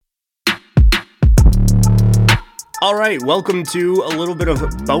All right, welcome to a little bit of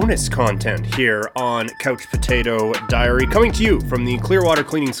bonus content here on Couch Potato Diary, coming to you from the Clearwater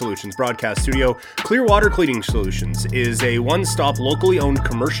Cleaning Solutions broadcast studio. Clearwater Cleaning Solutions is a one-stop locally owned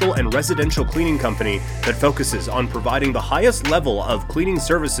commercial and residential cleaning company that focuses on providing the highest level of cleaning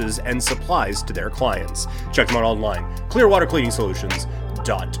services and supplies to their clients. Check them out online, clearwatercleaningsolutions.com.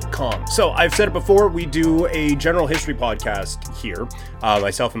 So I've said it before, we do a general history podcast here,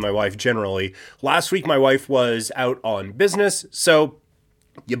 myself and my wife generally. Last week my wife was out on business, so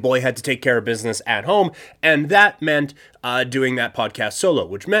your boy had to take care of business at home, and that meant doing that podcast solo,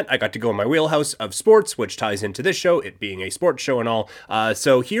 which meant I got to go in my wheelhouse of sports, which ties into this show, it being a sports show and all.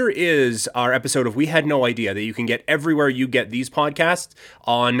 So here is our episode of We Had No Idea that you can get everywhere you get these podcasts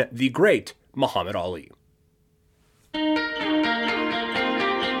on the great Muhammad Ali.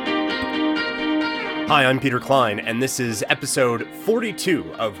 Hi, I'm Peter Klein, and this is episode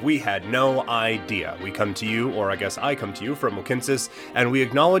 42 of We Had No Idea. We come to you, or I guess I come to you, from Mohkinstsis, and we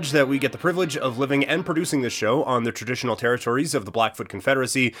acknowledge that we get the privilege of living and producing this show on the traditional territories of the Blackfoot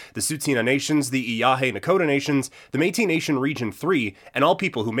Confederacy, the Tsuut'ina Nations, the Îyârhe Nakoda Nations, the Métis Nation Region 3, and all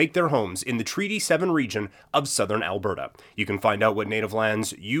people who make their homes in the Treaty 7 region of southern Alberta. You can find out what native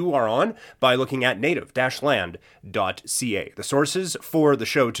lands you are on by looking at native-land.ca. The sources for the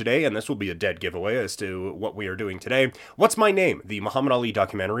show today, and this will be a dead giveaway as to what we are doing today: What's My Name?, the Muhammad Ali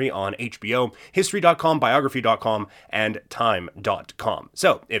documentary on HBO, History.com, Biography.com, and Time.com.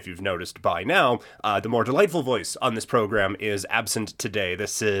 So, if you've noticed by now, the more delightful voice on this program is absent today.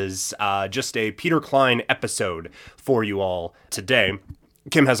 This is just a Peter Klein episode for you all today.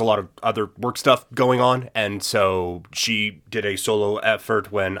 Kim has a lot of other work stuff going on, and so she did a solo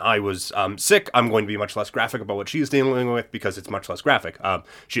effort when I was sick. I'm going to be much less graphic about what she's dealing with because it's much less graphic.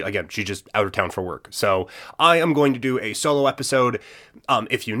 She's just out of town for work. So I am going to do a solo episode.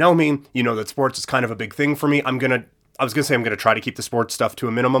 If you know me, you know that sports is kind of a big thing for me. I'm going to try to keep the sports stuff to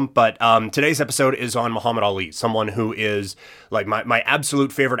a minimum, but today's episode is on Muhammad Ali, someone who is like my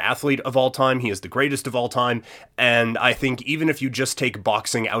absolute favorite athlete of all time. He is the greatest of all time, and I think even if you just take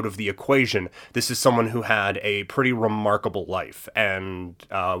boxing out of the equation, this is someone who had a pretty remarkable life, and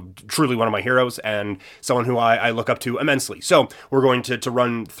truly one of my heroes, and someone who I look up to immensely. So we're going to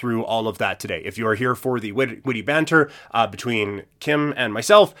run through all of that today. If you are here for the witty banter between Kim and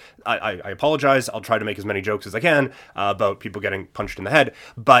myself, I apologize. I'll try to make as many jokes as I can about people getting punched in the head,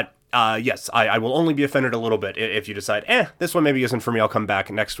 but yes, I will only be offended a little bit if you decide, this one maybe isn't for me. I'll come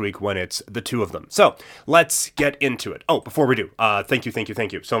back next week when it's the two of them. So let's get into it. Oh, before we do, thank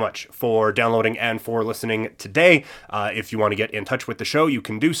you so much for downloading and for listening today. If you want to get in touch with the show, you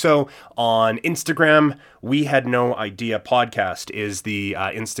can do so on Instagram. We Had No Idea Podcast is the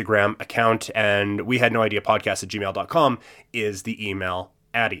Instagram account, and We Had No Idea Podcast at gmail.com is the email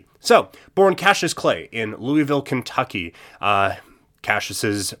Addy. So, born Cassius Clay in Louisville, Kentucky.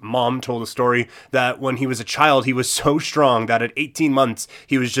 Cassius's mom told a story that when he was a child, he was so strong that at 18 months,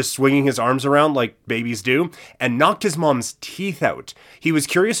 he was just swinging his arms around like babies do and knocked his mom's teeth out. He was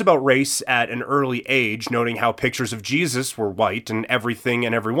curious about race at an early age, noting how pictures of Jesus were white and everything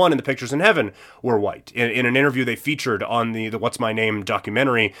and everyone in the pictures in heaven were white. In an interview they featured on the What's My Name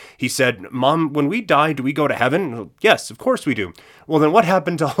documentary, he said, "Mom, when we die, do we go to heaven?" "Yes, of course we do." "Well, then what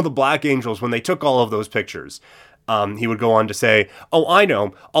happened to all the black angels when they took all of those pictures?" He would go on to say, "Oh, I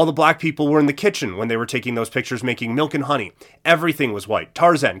know. All the black people were in the kitchen when they were taking those pictures making milk and honey. Everything was white.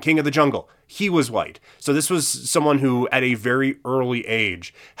 Tarzan, king of the jungle, he was white." So this was someone who, at a very early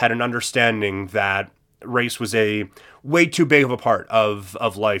age, had an understanding that race was a way too big of a part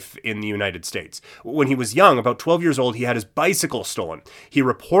of life in the United States. When he was young, about 12 years old, he had his bicycle stolen. He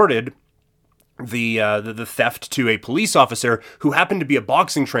reported the theft to a police officer who happened to be a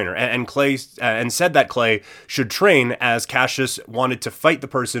boxing trainer, and Clay said that Clay should train as Cassius wanted to fight the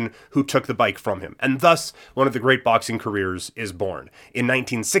person who took the bike from him, and thus one of the great boxing careers is born. In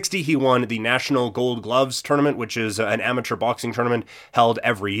 1960, he won the National Gold Gloves Tournament, which is an amateur boxing tournament held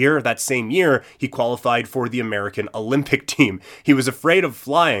every year. That same year, he qualified for the American Olympic team. He was afraid of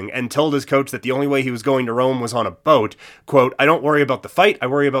flying and told his coach that the only way he was going to Rome was on a boat. Quote, "I don't worry about the fight, I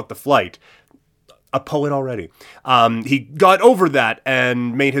worry about the flight." A poet already. He got over that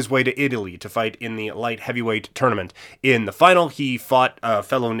and made his way to Italy to fight in the light heavyweight tournament. In the final, he fought a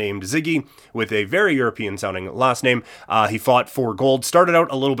fellow named Ziggy with a very European-sounding last name. He fought for gold, started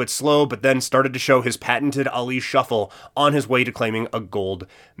out a little bit slow, but then started to show his patented Ali shuffle on his way to claiming a gold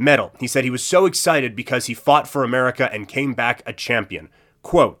medal. He said he was so excited because he fought for America and came back a champion.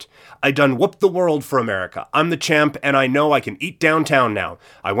 Quote, "I done whooped the world for America. I'm the champ and I know I can eat downtown now.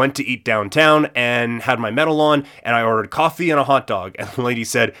 I went to eat downtown and had my medal on and I ordered coffee and a hot dog and the lady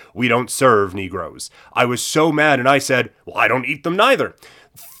said, 'We don't serve Negroes.' I was so mad and I said, 'Well, I don't eat them neither.'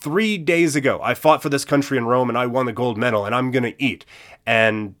 3 days ago, I fought for this country in Rome and I won the gold medal and I'm gonna eat."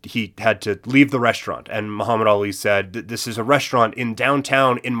 And he had to leave the restaurant. And Muhammad Ali said, "This is a restaurant in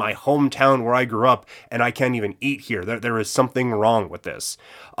downtown, in my hometown where I grew up, and I can't even eat here. There is something wrong with this."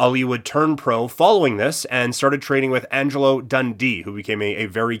 Ali would turn pro following this and started training with Angelo Dundee, who became a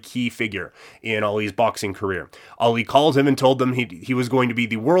very key figure in Ali's boxing career. Ali called him and told him he was going to be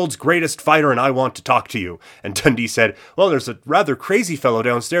the world's greatest fighter and I want to talk to you. And Dundee said, "Well, there's a rather crazy fellow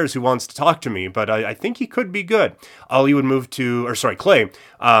downstairs who wants to talk to me, but I think he could be good." Ali would move to, Clay,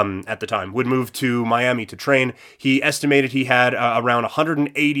 at the time, would move to Miami to train. He estimated he had around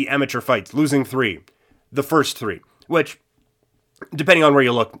 180 amateur fights, losing 3. The first 3, which, depending on where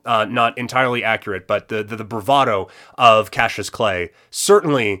you look, not entirely accurate, but the bravado of Cassius Clay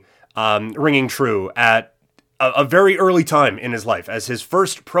certainly ringing true at a very early time in his life, as his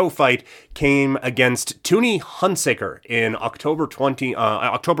first pro fight came against Tony Hunsaker in October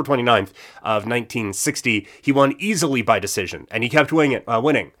 29th of 1960. He won easily by decision, and he kept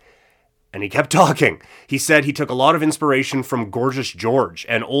winning. And he kept talking. He said he took a lot of inspiration from Gorgeous George,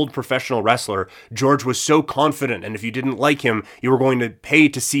 an old professional wrestler. George was so confident, and if you didn't like him, you were going to pay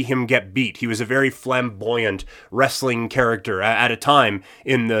to see him get beat. He was a very flamboyant wrestling character at a time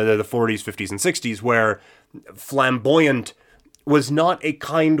in the 40s, 50s, and 60s where flamboyant was not a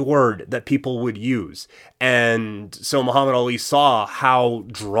kind word that people would use. And so Muhammad Ali saw how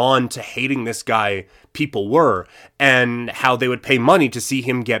drawn to hating this guy people were and how they would pay money to see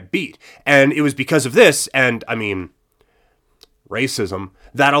him get beat. And it was because of this, and I mean, racism,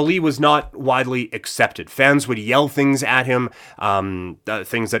 that Ali was not widely accepted. Fans would yell things at him,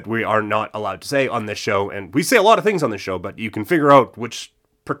 things that we are not allowed to say on this show. And we say a lot of things on this show, but you can figure out which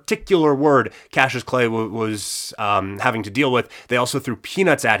particular word Cassius Clay was having to deal with. They also threw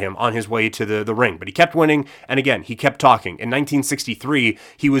peanuts at him on his way to the ring, but he kept winning, and again, he kept talking. In 1963,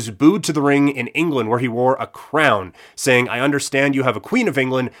 he was booed to the ring in England, where he wore a crown, saying, "I understand you have a Queen of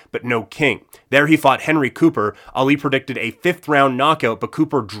England, but no king." There he fought Henry Cooper. Ali predicted a 5th-round knockout, but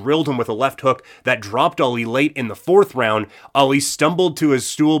Cooper drilled him with a left hook that dropped Ali late in the 4th round. Ali stumbled to his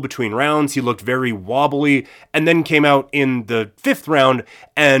stool between rounds. He looked very wobbly, and then came out in the 5th round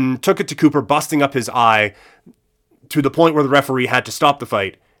and took it to Cooper, busting up his eye to the point where the referee had to stop the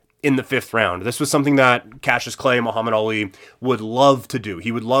fight in the 5th round. This was something that Cassius Clay, Muhammad Ali, would love to do.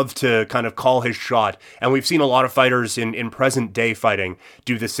 He would love to kind of call his shot. And we've seen a lot of fighters in present day fighting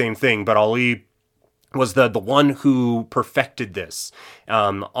do the same thing. But Ali was the one who perfected this.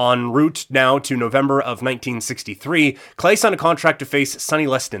 En route now to November of 1963, Clay signed a contract to face Sonny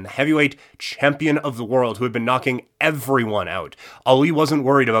Liston, the heavyweight champion of the world, who had been knocking everyone out. Ali wasn't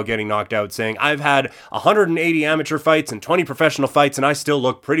worried about getting knocked out, saying, "I've had 180 amateur fights and 20 professional fights, and I still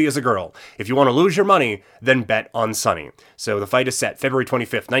look pretty as a girl. If you want to lose your money, then bet on Sonny." So the fight is set February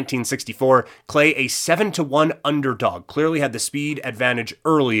 25th, 1964. Clay, a 7-1 underdog, clearly had the speed advantage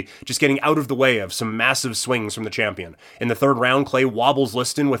early, just getting out of the way of some massive swings from the champion. In the 3rd round, Clay wobbles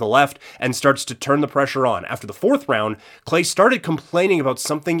Liston with a left and starts to turn the pressure on. After the 4th round, Clay started complaining about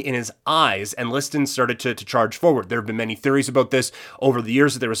something in his eyes, and Liston started to charge forward. There have been many theories about this over the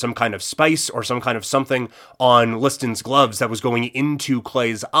years, that there was some kind of spice or some kind of something on Liston's gloves that was going into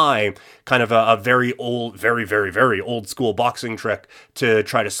Clay's eye, kind of a very old, very, very, very old school boxing trick to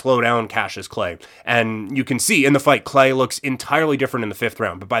try to slow down Cassius Clay. And you can see in the fight, Clay looks entirely different in the 5th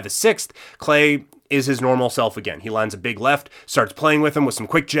round, but by the 6th, Clay is his normal self again. He lands a big left, starts playing with him with some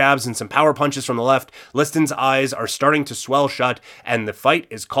quick jabs and some power punches from the left. Liston's eyes are starting to swell shut, and the fight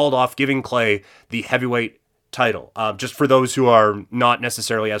is called off, giving Clay the heavyweight title. Just for those who are not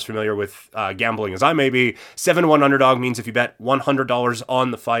necessarily as familiar with gambling as I may be, 7-1 underdog means if you bet $100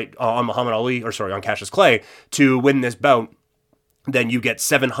 on the fight, on Muhammad Ali, on Cassius Clay, to win this bout, then you get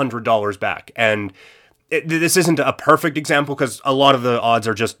 $700 back. And this isn't a perfect example because a lot of the odds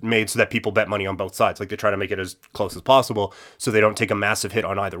are just made so that people bet money on both sides. Like, they try to make it as close as possible so they don't take a massive hit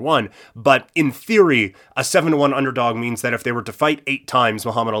on either one. But in theory, a 7-1 underdog means that if they were to fight 8 times,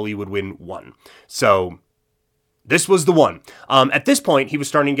 Muhammad Ali would win 1. So This was the one. At this point, he was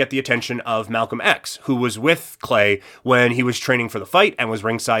starting to get the attention of Malcolm X, who was with Clay when he was training for the fight and was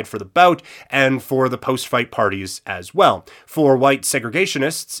ringside for the bout and for the post-fight parties as well. For white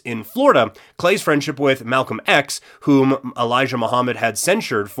segregationists in Florida, Clay's friendship with Malcolm X, whom Elijah Muhammad had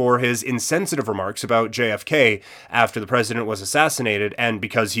censured for his insensitive remarks about JFK after the president was assassinated and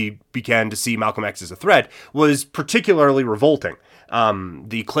because he began to see Malcolm X as a threat, was particularly revolting.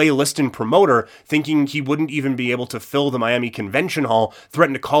 The Clay Liston promoter, thinking he wouldn't even be able to fill the Miami Convention Hall,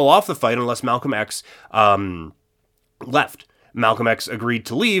 threatened to call off the fight unless Malcolm X left. Malcolm X agreed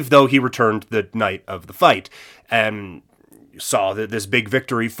to leave, though he returned the night of the fight, and saw this big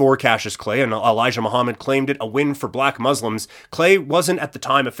victory for Cassius Clay, and Elijah Muhammad claimed it a win for black Muslims. Clay wasn't at the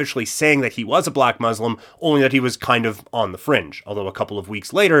time officially saying that he was a black Muslim, only that he was kind of on the fringe, although a couple of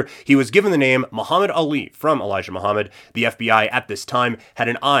weeks later, he was given the name Muhammad Ali from Elijah Muhammad. The FBI at this time had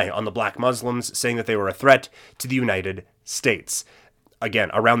an eye on the black Muslims, saying that they were a threat to the United States.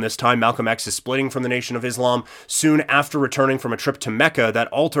 Again, around this time, Malcolm X is splitting from the Nation of Islam soon after returning from a trip to Mecca that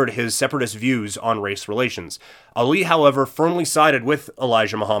altered his separatist views on race relations. Ali, however, firmly sided with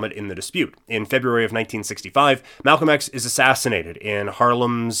Elijah Muhammad in the dispute. In February of 1965, Malcolm X is assassinated in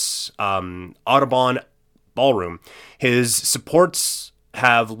Harlem's Audubon Ballroom. His supports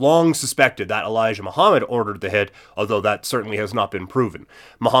have long suspected that Elijah Muhammad ordered the hit, although that certainly has not been proven.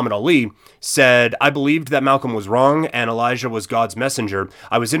 Muhammad Ali said, "I believed that Malcolm was wrong and Elijah was God's messenger.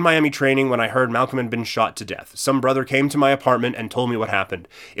 I was in Miami training when I heard Malcolm had been shot to death. Some brother came to my apartment and told me what happened.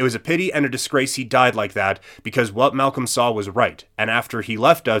 It was a pity and a disgrace he died like that, because what Malcolm saw was right. And after he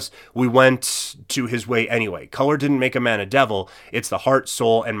left us, we went to his way anyway. Color didn't make a man a devil. It's the heart,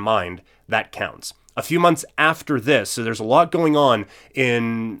 soul, and mind that counts." A few months after this, so there's a lot going on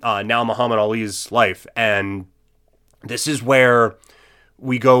in now Muhammad Ali's life, and this is where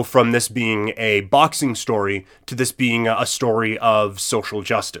we go from this being a boxing story to this being a story of social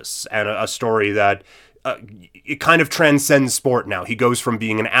justice, and a story that it kind of transcends sport now. He goes from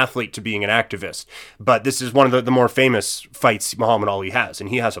being an athlete to being an activist. But this is one of the more famous fights Muhammad Ali has, and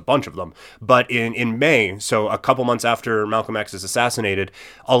he has a bunch of them. But in May, so a couple months after Malcolm X is assassinated,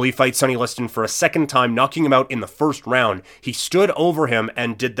 Ali fights Sonny Liston for a second time, knocking him out in the first round. He stood over him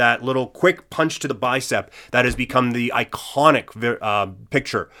and did that little quick punch to the bicep that has become the iconic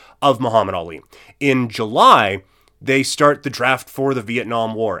picture of Muhammad Ali. In July, they start the draft for the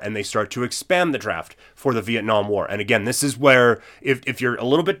Vietnam War, and they start to expand the draft for the Vietnam War. And again, this is where, if you're a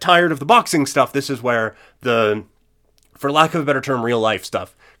little bit tired of the boxing stuff, this is where the, for lack of a better term, real life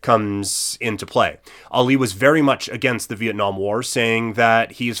stuff comes into play. Ali was very much against the Vietnam War, saying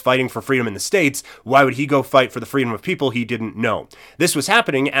that he is fighting for freedom in the States. Why would he go fight for the freedom of people he didn't know? This was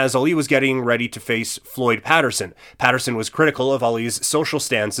happening as Ali was getting ready to face Floyd Patterson. Patterson was critical of Ali's social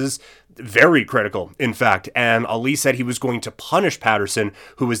stances, very critical, in fact, and Ali said he was going to punish Patterson,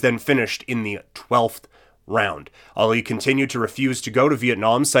 who was then finished in the 12th round. Ali continued to refuse to go to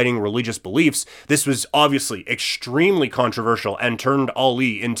Vietnam, citing religious beliefs. This was obviously extremely controversial and turned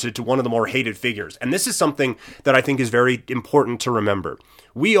Ali into one of the more hated figures. And this is something that I think is very important to remember.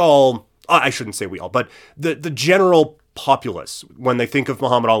 We all, I shouldn't say we all, but the general populace, when they think of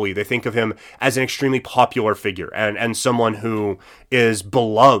Muhammad Ali, they think of him as an extremely popular figure and someone who is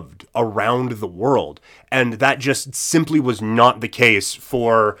beloved around the world. And that just simply was not the case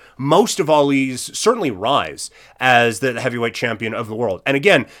for most of Ali's, certainly, rise as the heavyweight champion of the world. And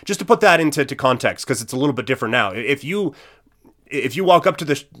again, just to put that into context, because it's a little bit different now, if you walk up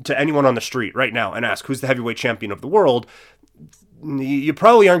to anyone on the street right now and ask who's the heavyweight champion of the world, you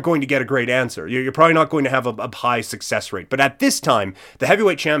probably aren't going to get a great answer. You're probably not going to have a high success rate. But at this time, the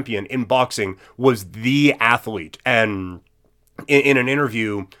heavyweight champion in boxing was the athlete. And in an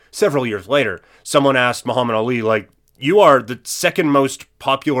interview several years later, someone asked Muhammad Ali, like, you are the second most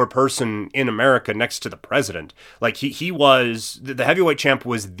popular person in America next to the president. Like, he was, the heavyweight champ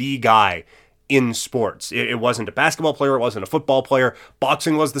was the guy in sports. It wasn't a basketball player, it wasn't a football player.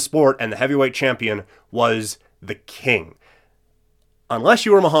 Boxing was the sport, and the heavyweight champion was the king. Unless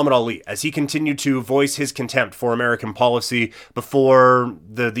you were Muhammad Ali, as he continued to voice his contempt for American policy before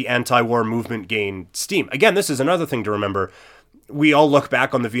the anti-war movement gained steam. Again, this is another thing to remember. We all look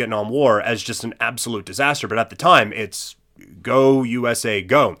back on the Vietnam War as just an absolute disaster, but at the time, it's go USA,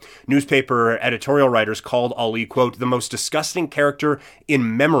 go. Newspaper editorial writers called Ali, quote, the most disgusting character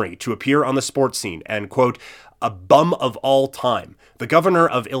in memory to appear on the sports scene, and, quote, a bum of all time. The governor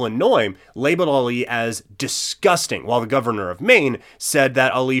of Illinois labeled Ali as disgusting, while the governor of Maine said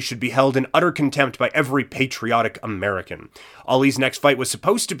that Ali should be held in utter contempt by every patriotic American. Ali's next fight was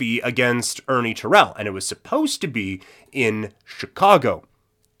supposed to be against Ernie Terrell, and it was supposed to be in Chicago.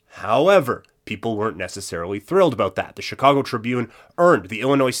 However, people weren't necessarily thrilled about that. The Chicago Tribune earned the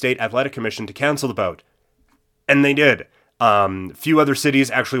Illinois State Athletic Commission to cancel the bout. And they did. Few other cities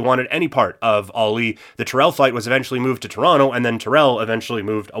actually wanted any part of Ali. The Terrell fight was eventually moved to Toronto, and then Terrell eventually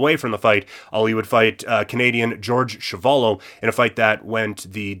moved away from the fight. Ali would fight Canadian George Chuvalo in a fight that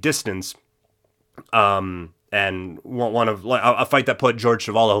went the distance. And a fight that put George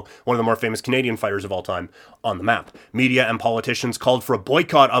Chuvalo, one of the more famous Canadian fighters of all time, on the map. Media and politicians called for a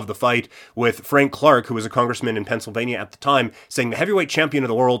boycott of the fight, with Frank Clark, who was a congressman in Pennsylvania at the time, saying the heavyweight champion of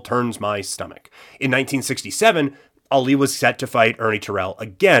the world turns my stomach. In 1967, Ali was set to fight Ernie Terrell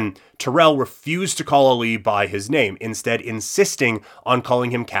again. Terrell refused to call Ali by his name, instead insisting on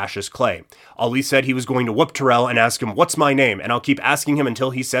calling him Cassius Clay. Ali said he was going to whoop Terrell and ask him, "What's my name?" And I'll keep asking him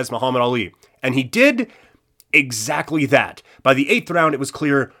until he says Muhammad Ali. And he did exactly that. By the 8th round, it was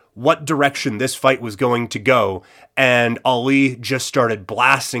clear what direction this fight was going to go, and Ali just started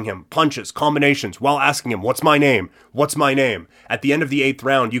blasting him, punches, combinations, while asking him, "What's my name? What's my name?" At the end of the 8th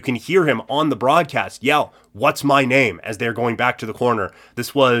round, you can hear him on the broadcast yell, "What's my name?" as they're going back to the corner.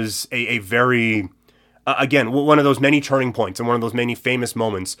 This was a very, again, one of those many turning points and one of those many famous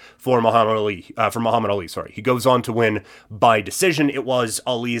moments for Muhammad Ali. He goes on to win by decision. It was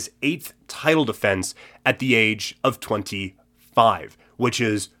Ali's 8th title defense at the age of 25, which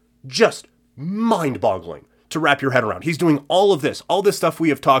is just mind-boggling to wrap your head around. He's doing all this stuff we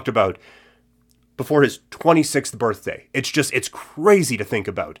have talked about before his 26th birthday. It's crazy to think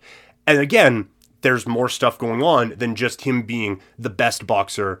about. And again, there's more stuff going on than just him being the best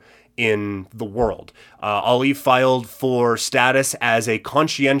boxer in the world. Ali filed for status as a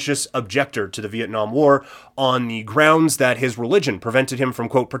conscientious objector to the Vietnam War on the grounds that his religion prevented him from,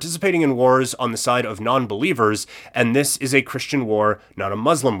 quote, participating in wars on the side of non-believers, and this is a Christian war, not a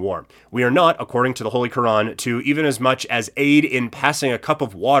Muslim war. We are not, according to the Holy Quran, to even as much as aid in passing a cup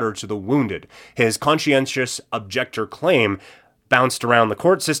of water to the wounded. His conscientious objector claim bounced around the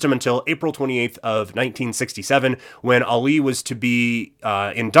court system until April 28th of 1967, when Ali was to be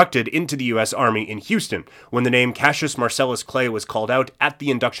inducted into the U.S. Army in Houston. When the name Cassius Marcellus Clay was called out at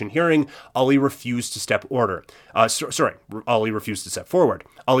the induction hearing, Ali refused to step forward. Ali refused to step forward.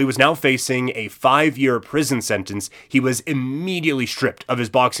 Ali was now facing a 5-year prison sentence. He was immediately stripped of his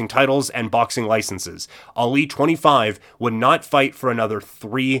boxing titles and boxing licenses. Ali, 25, would not fight for another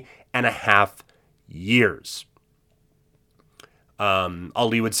 3.5 years.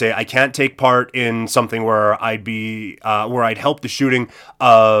 Ali would say, "I can't take part in something where I'd help the shooting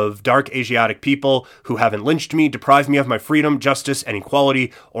of dark Asiatic people who haven't lynched me, deprived me of my freedom, justice, and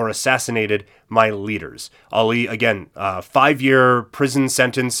equality, or assassinated my leaders." Ali, again, 5-year prison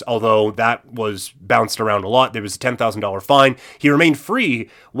sentence, although that was bounced around a lot. There was a $10,000 fine. He remained free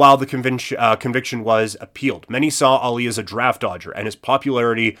while the conviction was appealed. Many saw Ali as a draft dodger, and his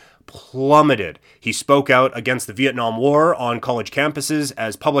popularity plummeted. He spoke out against the Vietnam War on college campuses.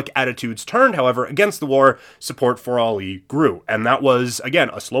 As public attitudes turned, however, against the war, support for Ali grew. And that was, again,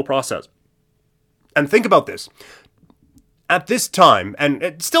 a slow process. And think about this. At this time, and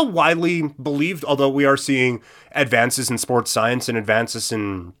it's still widely believed, although we are seeing advances in sports science and advances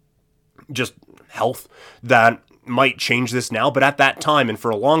in just health that might change this now, but at that time and for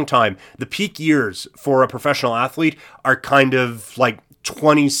a long time, the peak years for a professional athlete are kind of like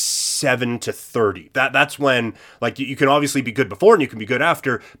 27 to 30. That's when, like, you can obviously be good before and you can be good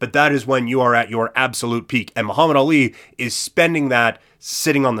after, but that is when you are at your absolute peak. And Muhammad Ali is spending that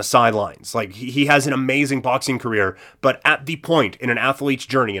sitting on the sidelines. Like, he has an amazing boxing career, but at the point in an athlete's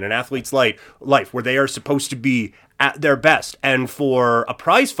journey, in an athlete's life where they are supposed to be at their best, and for a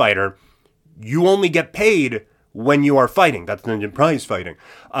prize fighter, you only get paid when you are fighting. That's the prize fighting.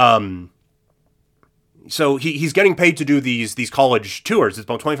 So he's getting paid to do these college tours. It's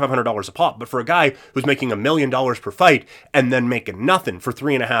about $2,500 a pop. But for a guy who's making $1 million per fight and then making nothing for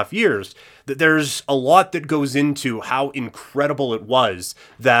 3.5 years, there's a lot that goes into how incredible it was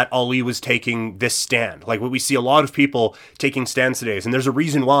that Ali was taking this stand. Like, we see a lot of people taking stands today, and there's a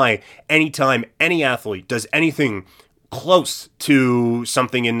reason why anytime any athlete does anything close to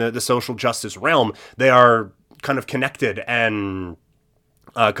something in the social justice realm, they are kind of connected and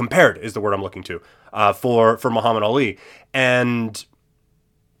compared is the word I'm looking to. For Muhammad Ali. And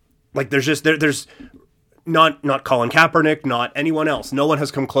like, there's not Colin Kaepernick, not anyone else. No one has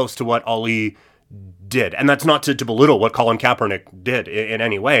come close to what Ali did. And that's not to belittle what Colin Kaepernick did in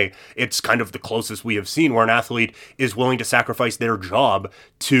any way. It's kind of the closest we have seen where an athlete is willing to sacrifice their job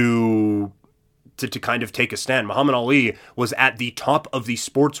to kind of take a stand. Muhammad Ali was at the top of the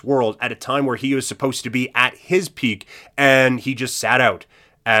sports world at a time where he was supposed to be at his peak, and he just sat out.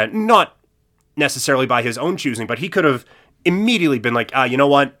 And not necessarily by his own choosing, but he could have immediately been like, you know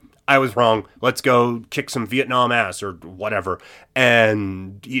what? I was wrong. Let's go kick some Vietnam ass or whatever.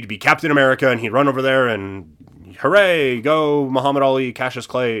 And he'd be Captain America, and he'd run over there and hooray, go Muhammad Ali, Cassius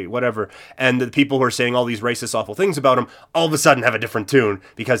Clay, whatever. And the people who are saying all these racist, awful things about him all of a sudden have a different tune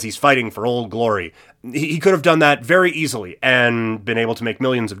because he's fighting for old glory. He could have done that very easily and been able to make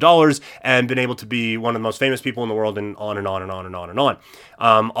millions of dollars and been able to be one of the most famous people in the world, and on and on and on and on and on.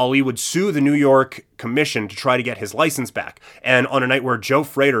 Ali would sue the New York Commission to try to get his license back. And on a night where Joe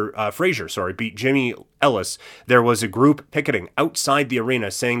Frazier beat Jimmy Ellis, there was a group picketing outside the arena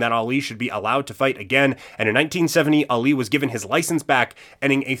saying that Ali should be allowed to fight again. And in 1970, Ali was given his license back,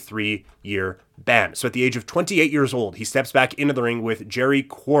 ending a 3-year ban. So at the age of 28 years old, he steps back into the ring with Jerry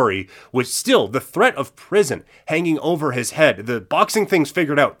Quarry, with still the threat of prison hanging over his head. The boxing thing's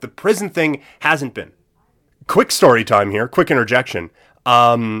figured out. The prison thing hasn't been. Quick story time here. Quick interjection.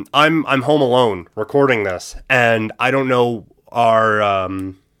 I'm home alone recording this, and I don't know our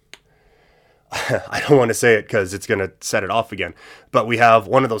I don't want to say it because it's going to set it off again, but we have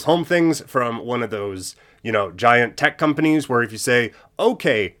one of those home things from one of those, giant tech companies where if you say,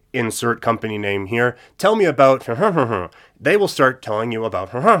 okay, insert company name here, tell me about, they will start telling you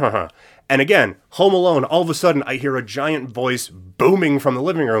about, and again, home alone, all of a sudden I hear a giant voice booming from the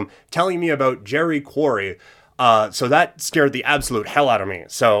living room telling me about Jerry Quarry. So that scared the absolute hell out of me.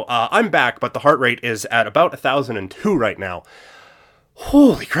 So I'm back, but the heart rate is at about 1,002 right now.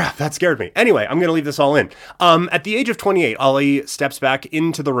 Holy crap, that scared me. Anyway, I'm going to leave this all in. At the age of 28, Ali steps back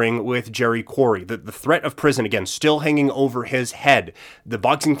into the ring with Jerry Quarry. The threat of prison, again, still hanging over his head. The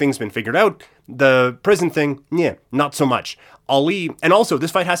boxing thing's been figured out. The prison thing, not so much. Ali, and also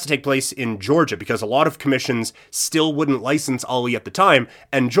this fight has to take place in Georgia because a lot of commissions still wouldn't license Ali at the time,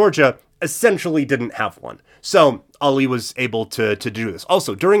 and Georgia essentially didn't have one. So Ali was able to do this.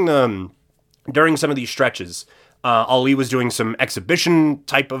 Also, during some of these stretches, Ali was doing some exhibition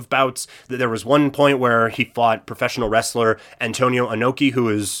type of bouts. There was one point where he fought professional wrestler Antonio Inoki, who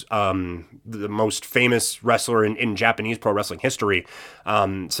is the most famous wrestler in Japanese pro wrestling history.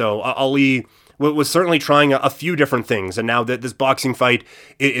 So Ali was certainly trying a few different things, and now that this boxing fight,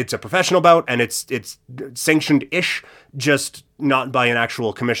 it's a professional bout, and it's sanctioned-ish, just not by an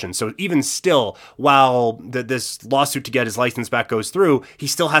actual commission. So even still, while this lawsuit to get his license back goes through, he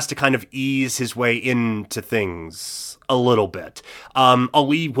still has to kind of ease his way into things a little bit.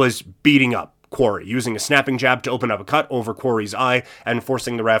 Ali was beating up Quarry, using a snapping jab to open up a cut over Quarry's eye and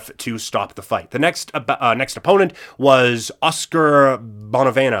forcing the ref to stop the fight. The next opponent was Oscar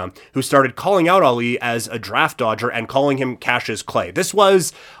Bonavena, who started calling out Ali as a draft dodger and calling him Cassius Clay. This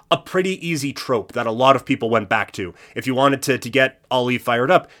was a pretty easy trope that a lot of people went back to. If you wanted to get Ali fired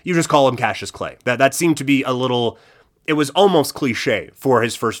up, you just call him Cassius Clay. That seemed to be a little... It was almost cliche for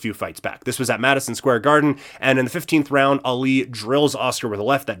his first few fights back. This was at Madison Square Garden, and in the 15th round, Ali drills Oscar with a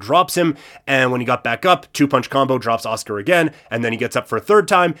left that drops him, and when he got back up, two-punch combo drops Oscar again, and then he gets up for a third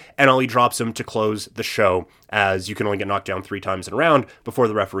time, and Ali drops him to close the show, as you can only get knocked down 3 times in a round before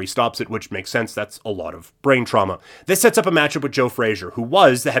the referee stops it, which makes sense. That's a lot of brain trauma. This sets up a matchup with Joe Frazier, who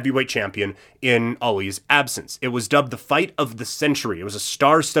was the heavyweight champion in Ali's absence. It was dubbed the fight of the century. It was a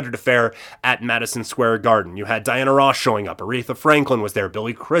star-studded affair at Madison Square Garden. You had Diana Ross showing up, Aretha Franklin was there,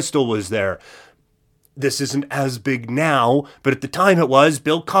 Billy Crystal was there. This isn't as big now, but at the time it was.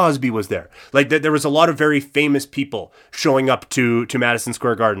 Bill Cosby was there. There was a lot of very famous people showing up to Madison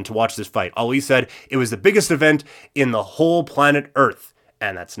Square Garden to watch this fight. Ali said it was the biggest event in the whole planet Earth,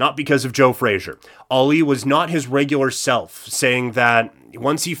 and that's not because of Joe Frazier. Ali was not his regular self, saying that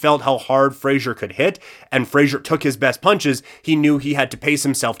once he felt how hard Frazier could hit, and Frazier took his best punches, he knew he had to pace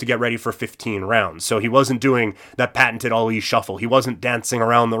himself to get ready for 15 rounds. So he wasn't doing that patented Ali shuffle. He wasn't dancing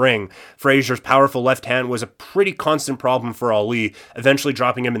around the ring. Frazier's powerful left hand was a pretty constant problem for Ali, eventually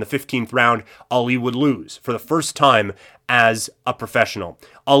dropping him in the 15th round. Ali would lose for the first time as a professional.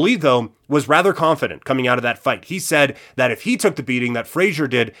 Ali, though, was rather confident coming out of that fight. He said that if he took the beating that Frazier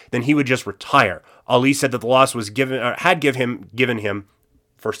did, then he would just retire. Ali said that the loss was given him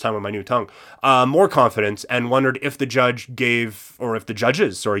first time with my new tongue, more confidence, and wondered if the judges gave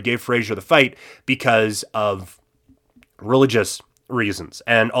Frazier the fight because of religious reasons.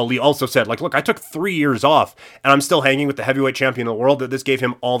 And Ali also said, look, I took 3 years off and I'm still hanging with the heavyweight champion of the world. That this gave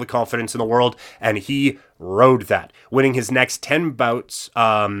him all the confidence in the world, and he rode that, winning his next 10 bouts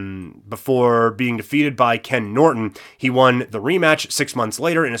before being defeated by Ken Norton. He won the rematch 6 months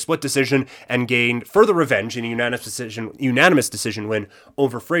later in a split decision and gained further revenge in a unanimous decision win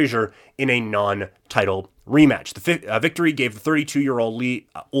over Frazier in a non-title rematch. The victory gave the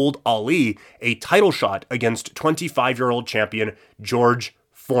 32-year-old Ali a title shot against 25-year-old champion George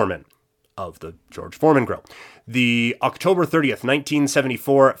Foreman. of the George Foreman grill. The October 30th,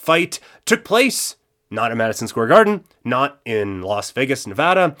 1974 fight took place not in Madison Square Garden, not in Las Vegas,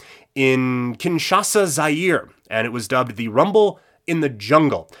 Nevada, in Kinshasa, Zaire, and it was dubbed the Rumble in the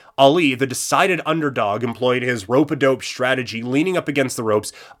Jungle. Ali, the decided underdog, employed his rope-a-dope strategy, leaning up against the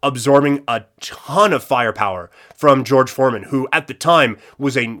ropes, absorbing a ton of firepower from George Foreman, who at the time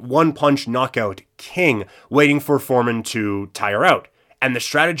was a one-punch knockout king, waiting for Foreman to tire out. And the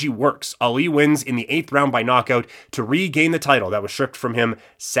strategy works. Ali wins in the 8th round by knockout to regain the title that was stripped from him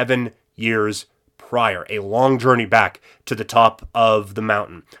 7 years prior, a long journey back to the top of the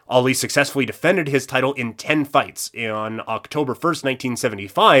mountain. Ali successfully defended his title in 10 fights. On October 1st,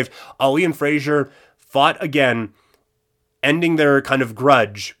 1975, Ali and Frazier fought again, ending their kind of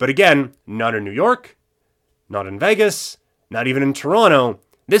grudge, but again, not in New York, not in Vegas, not even in Toronto.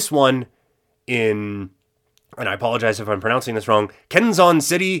 This one in, and I apologize if I'm pronouncing this wrong, Quezon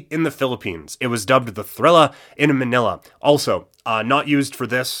City in the Philippines. It was dubbed the Thrilla in Manila. Also, not used for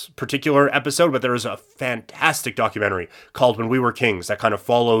this particular episode, but there is a fantastic documentary called When We Were Kings that kind of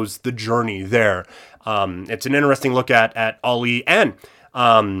follows the journey there. It's an interesting look at Ali and...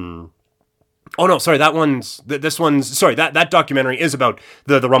 Oh no, sorry, that documentary is about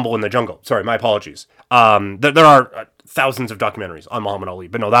the Rumble in the Jungle. Sorry, my apologies. There are thousands of documentaries on Muhammad Ali,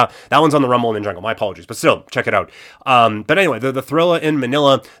 but no, that one's on the Rumble in the Jungle. My apologies, but still, check it out. But anyway, the Thrilla in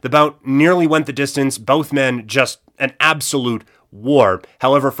Manila, the bout nearly went the distance. Both men just an absolute war.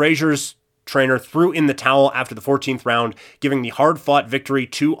 However, Frazier's trainer threw in the towel after the 14th round, giving the hard-fought victory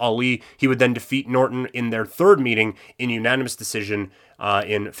to Ali. He would then defeat Norton in their third meeting in unanimous decision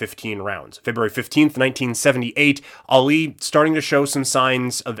in 15 rounds. February 15th, 1978, Ali starting to show some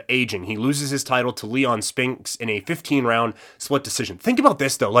signs of aging. He loses his title to Leon Spinks in a 15-round split decision. Think about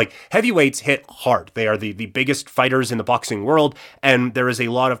this, though. Like, heavyweights hit hard. They are the biggest fighters in the boxing world, and there is a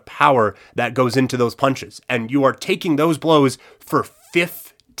lot of power that goes into those punches. And you are taking those blows for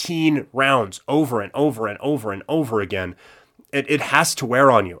 15 rounds over and over and over and over again. It has to wear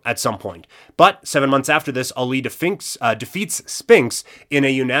on you at some point. But 7 months after this, Ali defeats Spinks in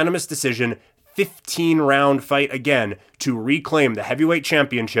a unanimous decision, 15-round fight again to reclaim the heavyweight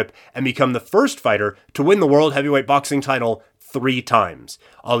championship and become the first fighter to win the world heavyweight boxing title 3 times.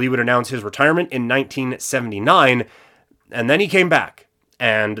 Ali would announce his retirement in 1979, and then he came back.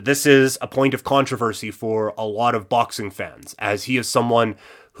 And this is a point of controversy for a lot of boxing fans, as he is someone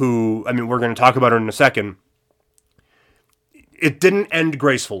who, I mean, we're going to talk about it in a second. It didn't end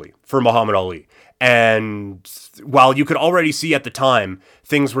gracefully for Muhammad Ali. And while you could already see at the time,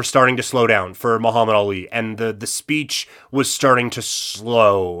 things were starting to slow down for Muhammad Ali, and the speech was starting to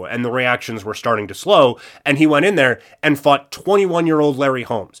slow, and the reactions were starting to slow, and he went in there and fought 21-year-old Larry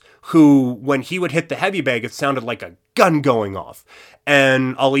Holmes, who, when he would hit the heavy bag, it sounded like a gun going off.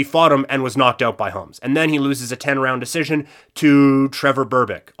 And Ali fought him and was knocked out by Holmes. And then he loses a 10-round decision to Trevor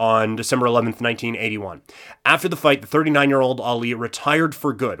Berbick on December 11th, 1981. After the fight, the 39-year-old Ali retired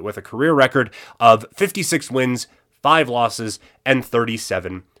for good with a career record of 56 wins, 5 losses, and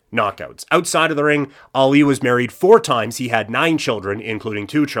 37 knockouts. Outside of the ring, Ali was married 4 times. He had 9 children, including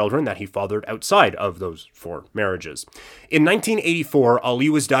 2 children that he fathered outside of those 4 marriages. In 1984, Ali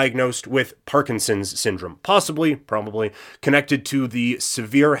was diagnosed with Parkinson's syndrome, probably, connected to the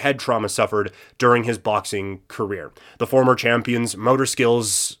severe head trauma suffered during his boxing career. The former champion's motor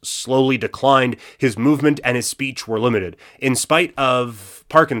skills slowly declined, his movement and his speech were limited. In spite of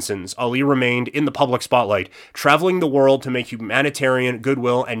Parkinson's, Ali remained in the public spotlight, traveling the world to make humanitarian,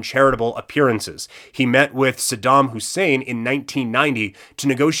 goodwill, and charitable appearances. He met with Saddam Hussein in 1990 to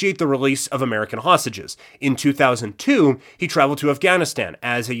negotiate the release of American hostages. In 2002, he traveled to Afghanistan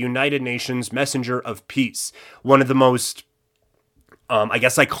as a United Nations messenger of peace. One of the most,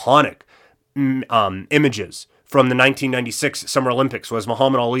 iconic images from the 1996 Summer Olympics was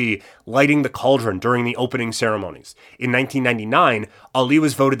Muhammad Ali lighting the cauldron during the opening ceremonies. In 1999, Ali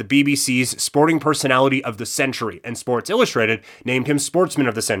was voted the BBC's Sporting Personality of the Century, and Sports Illustrated named him Sportsman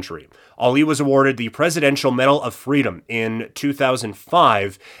of the Century. Ali was awarded the Presidential Medal of Freedom in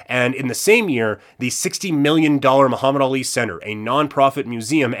 2005, and in the same year, the $60 million Muhammad Ali Center, a nonprofit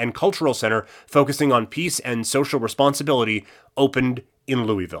museum and cultural center focusing on peace and social responsibility, opened in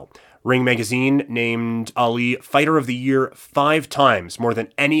Louisville. Ring Magazine named Ali Fighter of the Year 5 times, more than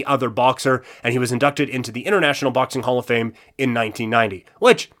any other boxer, and he was inducted into the International Boxing Hall of Fame in 1990,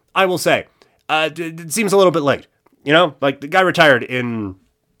 which, I will say, it seems a little bit late. You know, like, the guy retired in,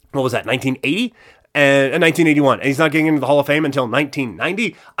 1980? And 1981, and he's not getting into the Hall of Fame until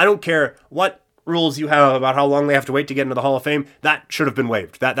 1990? I don't care what rules you have about how long they have to wait to get into the Hall of Fame. That should have been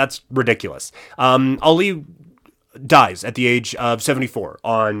waived. That's ridiculous. Ali dies at the age of 74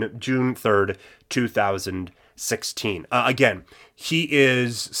 on June 3rd, 2016. Again, he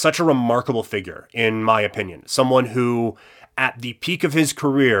is such a remarkable figure, in my opinion. Someone who, at the peak of his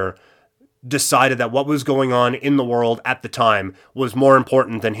career, decided that what was going on in the world at the time was more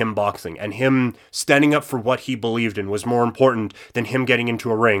important than him boxing, and him standing up for what he believed in was more important than him getting into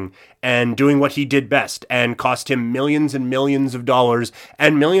a ring and doing what he did best, and cost him millions and millions of dollars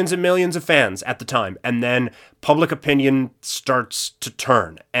and millions of fans at the time. And then public opinion starts to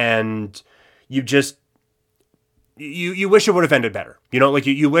turn, and you just you wish it would have ended better. You know, like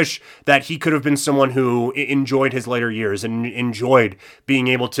you wish that he could have been someone who enjoyed his later years and enjoyed being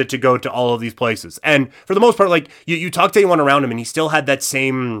able to go to all of these places. And for the most part, like you talk to anyone around him and he still had that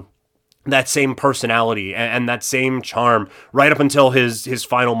same personality and that same charm right up until his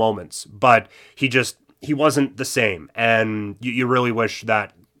final moments. But he wasn't the same. And you really wish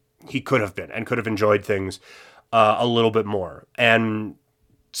that he could have been and could have enjoyed things a little bit more. And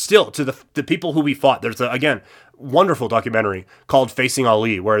still, to the people who we fought, there's again, wonderful documentary called Facing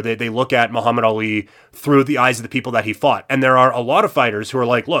Ali, where they look at Muhammad Ali through the eyes of the people that he fought. And there are a lot of fighters who are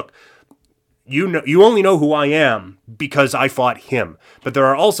like, look, you only know who I am because I fought him. But there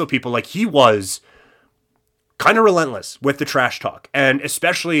are also people like he was kind of relentless with the trash talk. And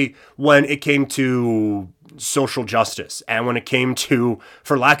especially when it came to social justice and when it came to,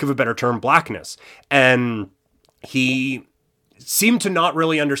 for lack of a better term, blackness. And he seemed to not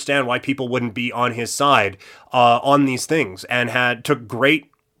really understand why people wouldn't be on his side on these things, and took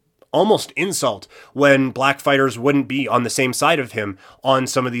great almost insult when black fighters wouldn't be on the same side of him on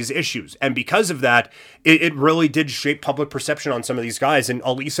some of these issues. And because of that, it really did shape public perception on some of these guys. And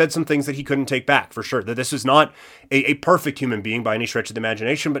Ali said some things that he couldn't take back, for sure. That this is not a perfect human being by any stretch of the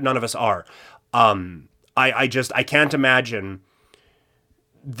imagination, but none of us are. I can't imagine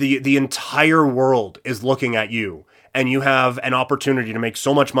the entire world is looking at you, and you have an opportunity to make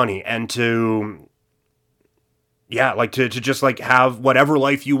so much money and to just like have whatever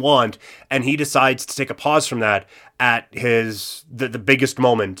life you want, and he decides to take a pause from that at the biggest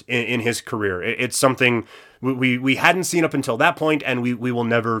moment in his career. It's something we hadn't seen up until that point, and we will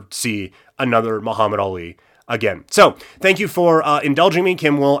never see another Muhammad Ali again. So thank you for indulging me.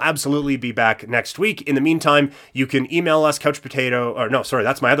 Kim will absolutely be back next week. In the meantime, you can email us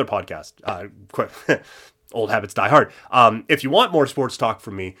that's my other podcast. Old habits die hard. If you want more sports talk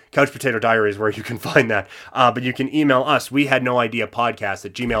from me, Couch Potato Diary is where you can find that. But you can email us,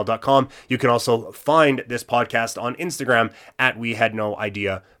 wehadnoideapodcast@gmail.com. You can also find this podcast on Instagram at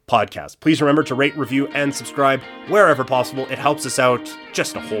wehadnoideapodcast. Please remember to rate, review, and subscribe wherever possible. It helps us out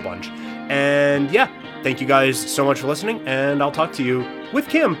just a whole bunch. And yeah, thank you guys so much for listening, and I'll talk to you with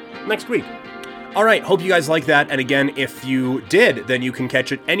Kim next week. All right, hope you guys like that. And again, if you did, then you can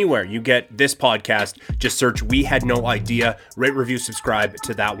catch it anywhere you get this podcast. Just search We Had No Idea, rate, review, subscribe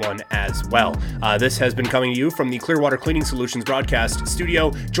to that one as well. This has been coming to you from the Clearwater Cleaning Solutions broadcast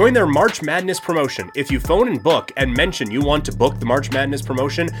studio. Join their March Madness promotion. If you phone and book and mention you want to book the March Madness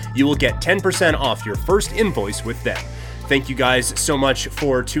promotion, you will get 10% off your first invoice with them. Thank you guys so much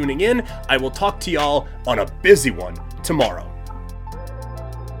for tuning in. I will talk to y'all on a busy one tomorrow.